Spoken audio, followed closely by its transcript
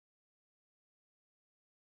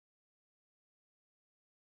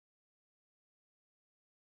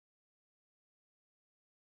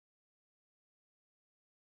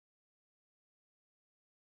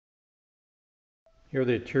Here are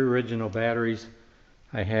the two original batteries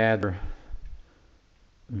I had.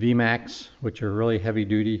 VMAX, which are really heavy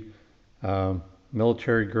duty,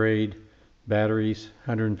 military grade batteries,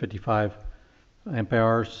 155 amp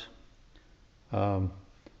hours.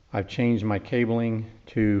 I've changed my cabling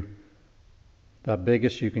to the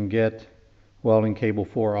biggest you can get, welding cable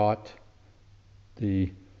 4/0.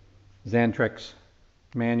 The Xantrex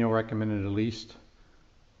manual recommended at least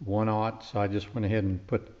 1/0, so I just went ahead and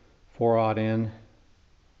put 4/0 in.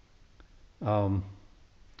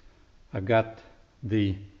 I've got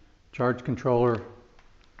the charge controller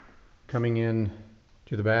coming in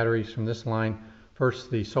to the batteries from this line.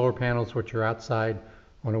 First, the solar panels, which are outside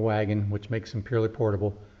on a wagon, which makes them purely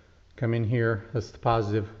portable, come in here. That's the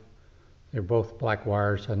positive. They're both black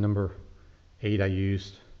wires, number 8 I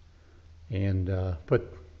used, and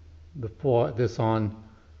put this on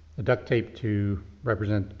the duct tape to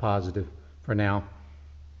represent the positive for now.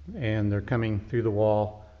 And they're coming through the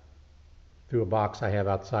wall through a box I have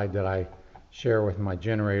outside that I share with my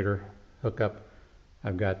generator hookup.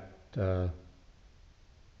 I've got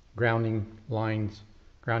grounding lines,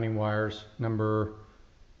 grounding wires, number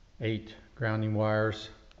 8 grounding wires,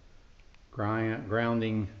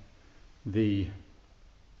 grounding the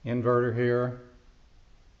inverter here,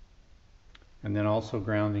 and then also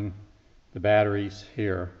grounding the batteries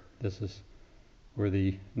here. This is where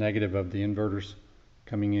the negative of the inverter's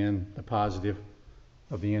coming in, the positive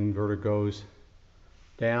of the inverter goes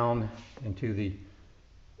down into the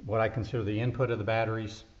what I consider the input of the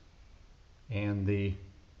batteries, and the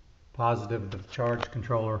positive of the charge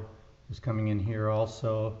controller is coming in here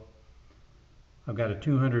also. I've got a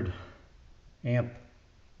 200 amp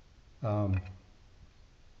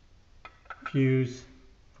fuse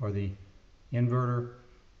for the inverter,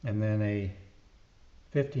 and then a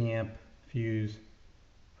 50 amp fuse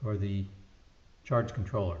for the charge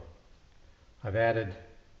controller. I've added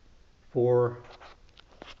 4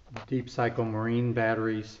 deep cycle marine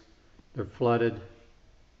batteries. They're flooded.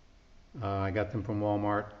 I got them from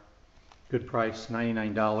Walmart. Good price,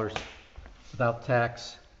 $99 without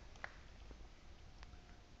tax.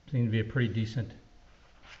 Seem to be a pretty decent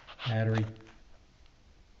battery.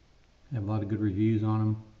 I have a lot of good reviews on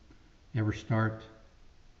them. EVERSTART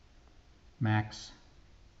Max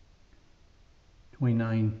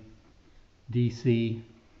 29 DC.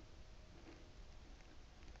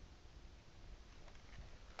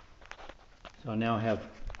 So now I have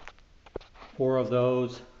 4 of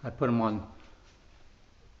those. I put them on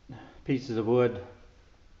pieces of wood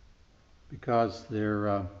because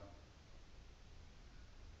they're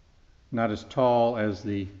not as tall as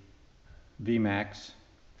the VMAX.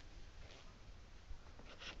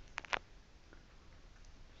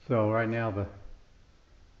 So right now the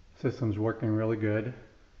system's working really good.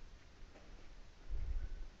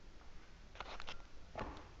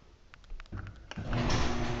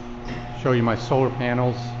 Show you my solar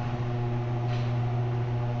panels.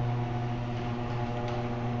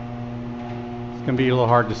 It's going to be a little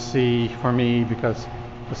hard to see for me because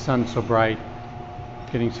the sun's so bright.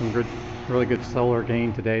 Getting some really good solar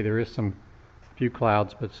gain today. There is some few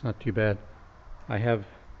clouds, but it's not too bad. I have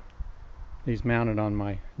these mounted on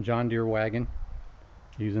my John Deere Wagon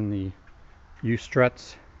using the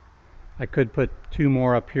Unistruts. I could put 2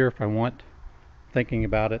 more up here if I want, thinking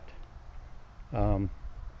about it.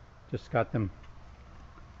 Just got them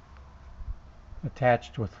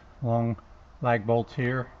attached with long lag bolts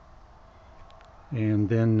here, and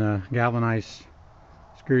then galvanized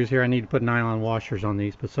screws here. I need to put nylon washers on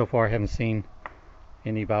these, but so far I haven't seen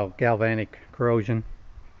any about galvanic corrosion.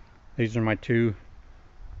 These are my 2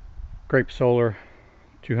 Grape Solar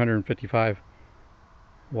 255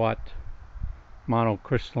 watt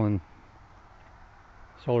Mono-Crystalline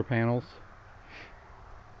solar panels.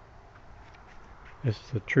 This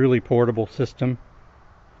is a truly portable system.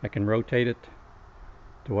 I can rotate it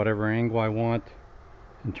to whatever angle I want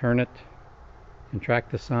and turn it and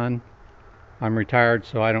track the sun. I'm retired,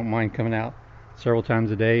 so I don't mind coming out several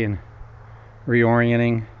times a day and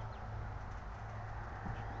reorienting.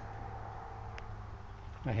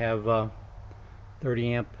 I have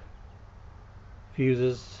 30 amp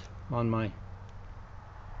fuses on my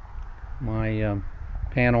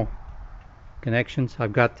panel connections.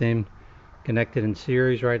 I've got them connected in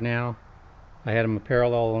series right now. I had them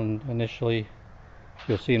parallel initially,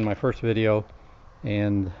 you'll see in my first video,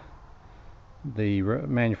 and the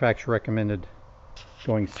manufacturer recommended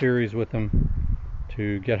going series with them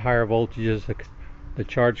to get higher voltages. The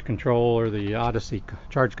charge controller, the Odyssey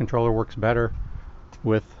charge controller, works better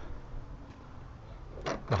with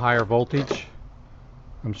the higher voltage.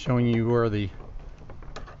 I'm showing you where the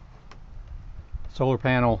solar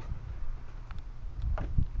panel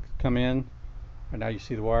come in. Right now you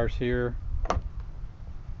see the wires here.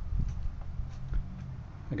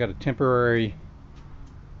 I got a temporary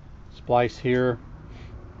splice here,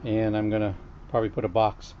 and I'm gonna probably put a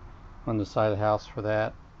box on the side of the house for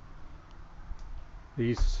that.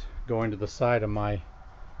 These go into the side of my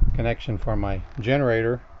connection for my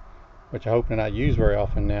generator, which I hope to not use very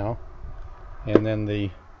often now. And then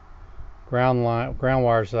the ground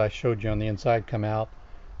wires that I showed you on the inside come out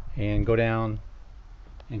and go down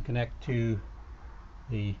and connect to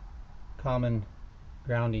the common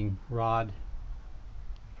grounding rod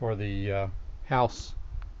for the house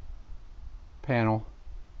panel.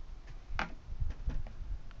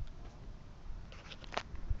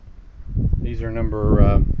 These are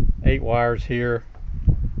number 8 wires here,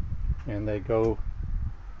 and they go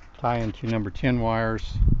tie into number 10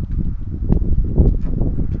 wires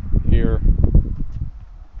here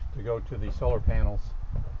to go to the solar panels.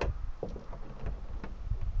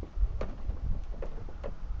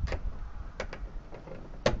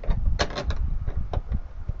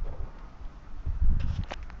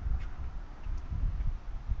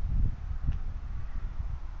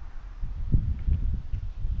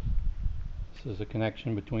 This is a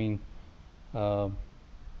connection between another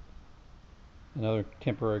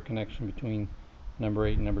temporary connection between number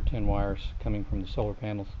 8 and number 10 wires coming from the solar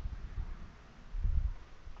panels.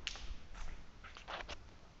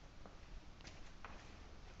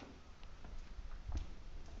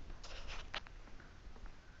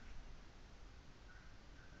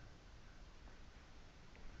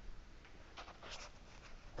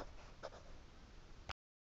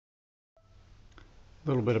 A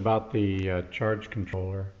little bit about the charge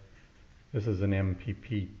controller. This is an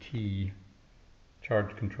MPPT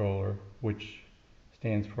charge controller, which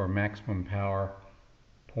stands for maximum power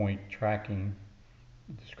point tracking.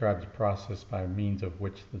 It describes a process by means of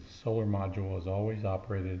which the solar module is always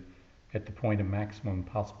operated at the point of maximum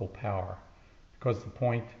possible power. Because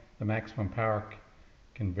the maximum power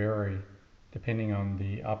can vary depending on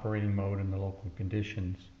the operating mode and the local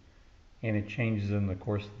conditions, and it changes in the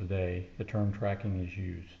course of the day, the term tracking is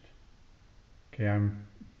used. Okay, I'm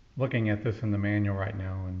looking at this in the manual right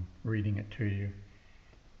now and reading it to you.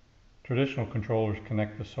 Traditional controllers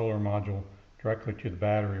connect the solar module directly to the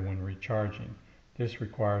battery when recharging. This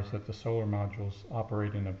requires that the solar modules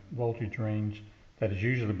operate in a voltage range that is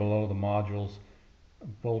usually below the module's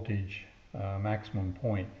voltage maximum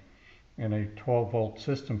point. In a 12-volt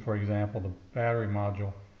system, for example, the battery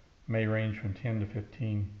module may range from 10 to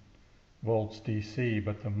 15 volts DC,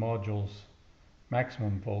 but the module's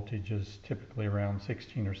maximum voltage is typically around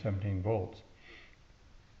 16 or 17 volts.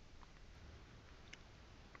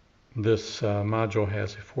 This module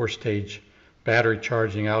has a 4-stage battery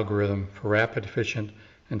charging algorithm for rapid, efficient,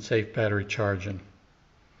 and safe battery charging. It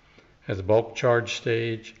has a bulk charge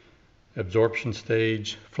stage, absorption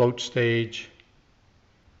stage, float stage.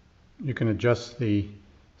 You can adjust the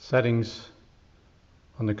settings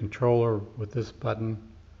on the controller with this button.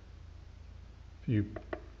 If you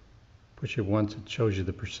push it once, it shows you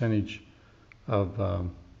the percentage of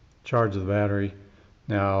charge of the battery.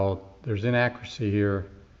 Now, there's inaccuracy here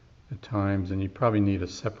at times, and you probably need a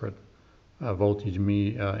separate voltage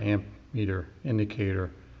amp meter indicator,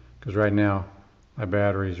 because right now my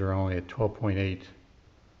batteries are only at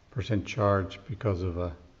 12.8% charge because of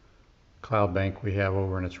a cloud bank we have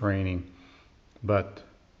over and it's raining. But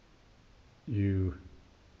you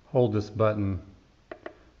hold this button,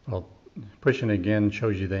 well, pushing it again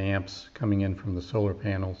shows you the amps coming in from the solar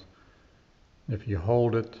panels. If you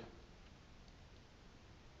hold it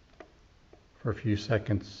for a few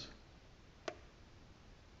seconds,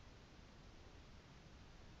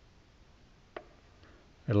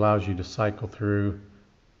 it allows you to cycle through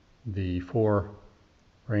the 4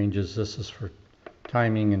 ranges. This is for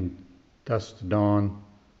timing and dusk to dawn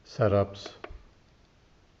setups.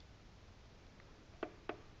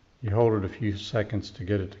 You hold it a few seconds to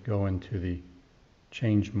get it to go into the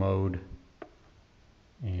change mode,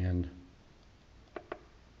 and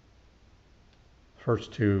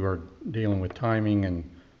first 2 are dealing with timing and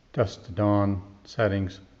dusk to dawn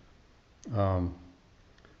settings. The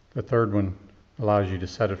third one allows you to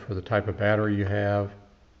set it for the type of battery you have,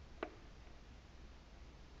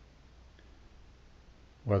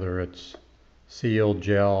 whether it's sealed,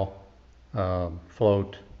 gel,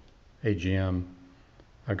 float, AGM.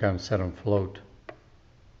 I've got them set on float.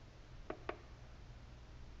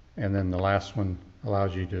 And then the last one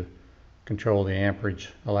allows you to control the amperage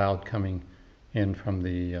allowed coming in from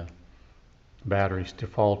the batteries.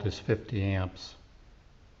 Default is 50 amps.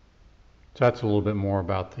 So that's a little bit more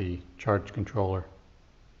about the charge controller.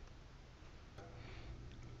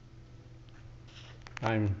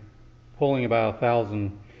 I'm pulling about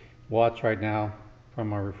 1,000 watts right now from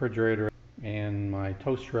my refrigerator and my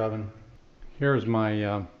toaster oven. Here's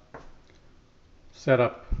my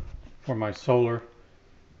setup for my solar.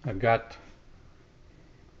 I've got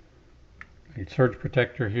a surge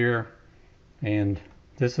protector here, and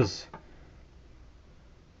this is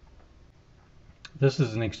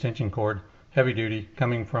an extension cord, heavy duty,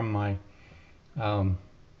 coming from my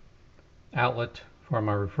outlet for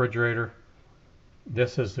my refrigerator.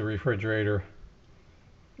 This is the refrigerator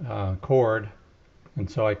cord, and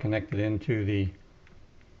so I connect it into the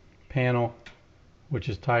panel, which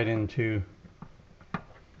is tied into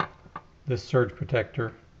this surge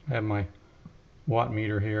protector. I have my watt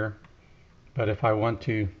meter here, but if I want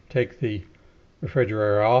to take the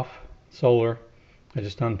refrigerator off solar, I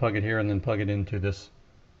just unplug it here and then plug it into this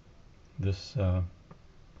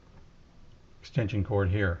extension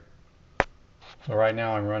cord here. So right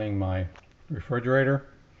now I'm running my refrigerator,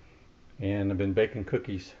 and I've been baking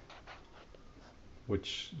cookies,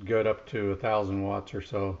 which get up to 1,000 watts or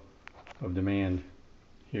so of demand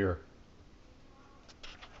here.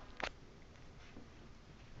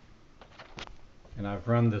 And I've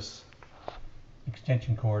run this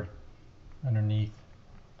extension cord underneath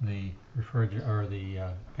the refrigerator, or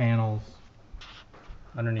the panels,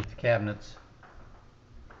 underneath the cabinets,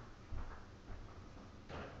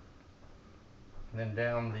 and then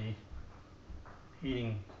down the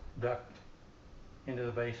heating duct into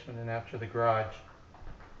the basement and out to the garage.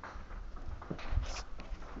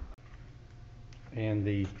 And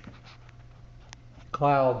the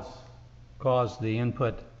clouds cause the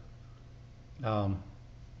input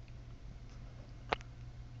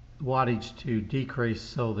wattage to decrease,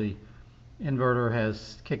 so the inverter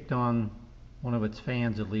has kicked on one of its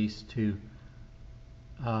fans at least to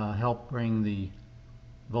help bring the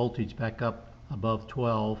voltage back up above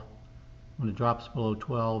 12. When it drops below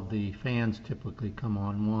 12, the fans typically come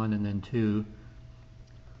on, 1 and then 2.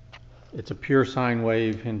 It's a pure sine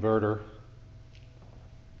wave inverter.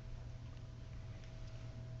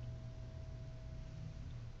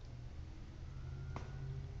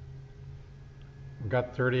 We've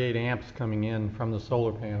got 38 amps coming in from the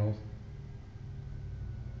solar panels,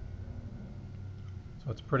 so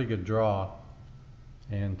it's a pretty good draw,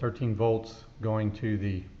 and 13 volts going to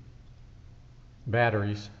the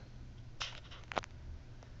batteries.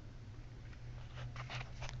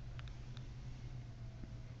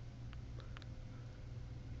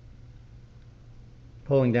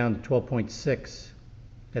 Pulling down to 12.6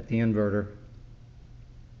 at the inverter.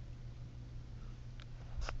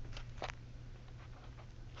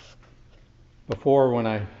 Before, when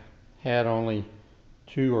I had only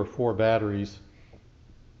 2 or 4 batteries,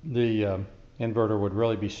 the inverter would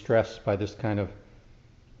really be stressed by this kind of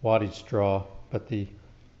wattage draw, but the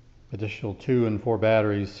additional 2 and 4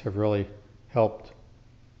 batteries have really helped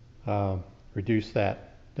reduce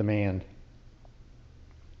that demand.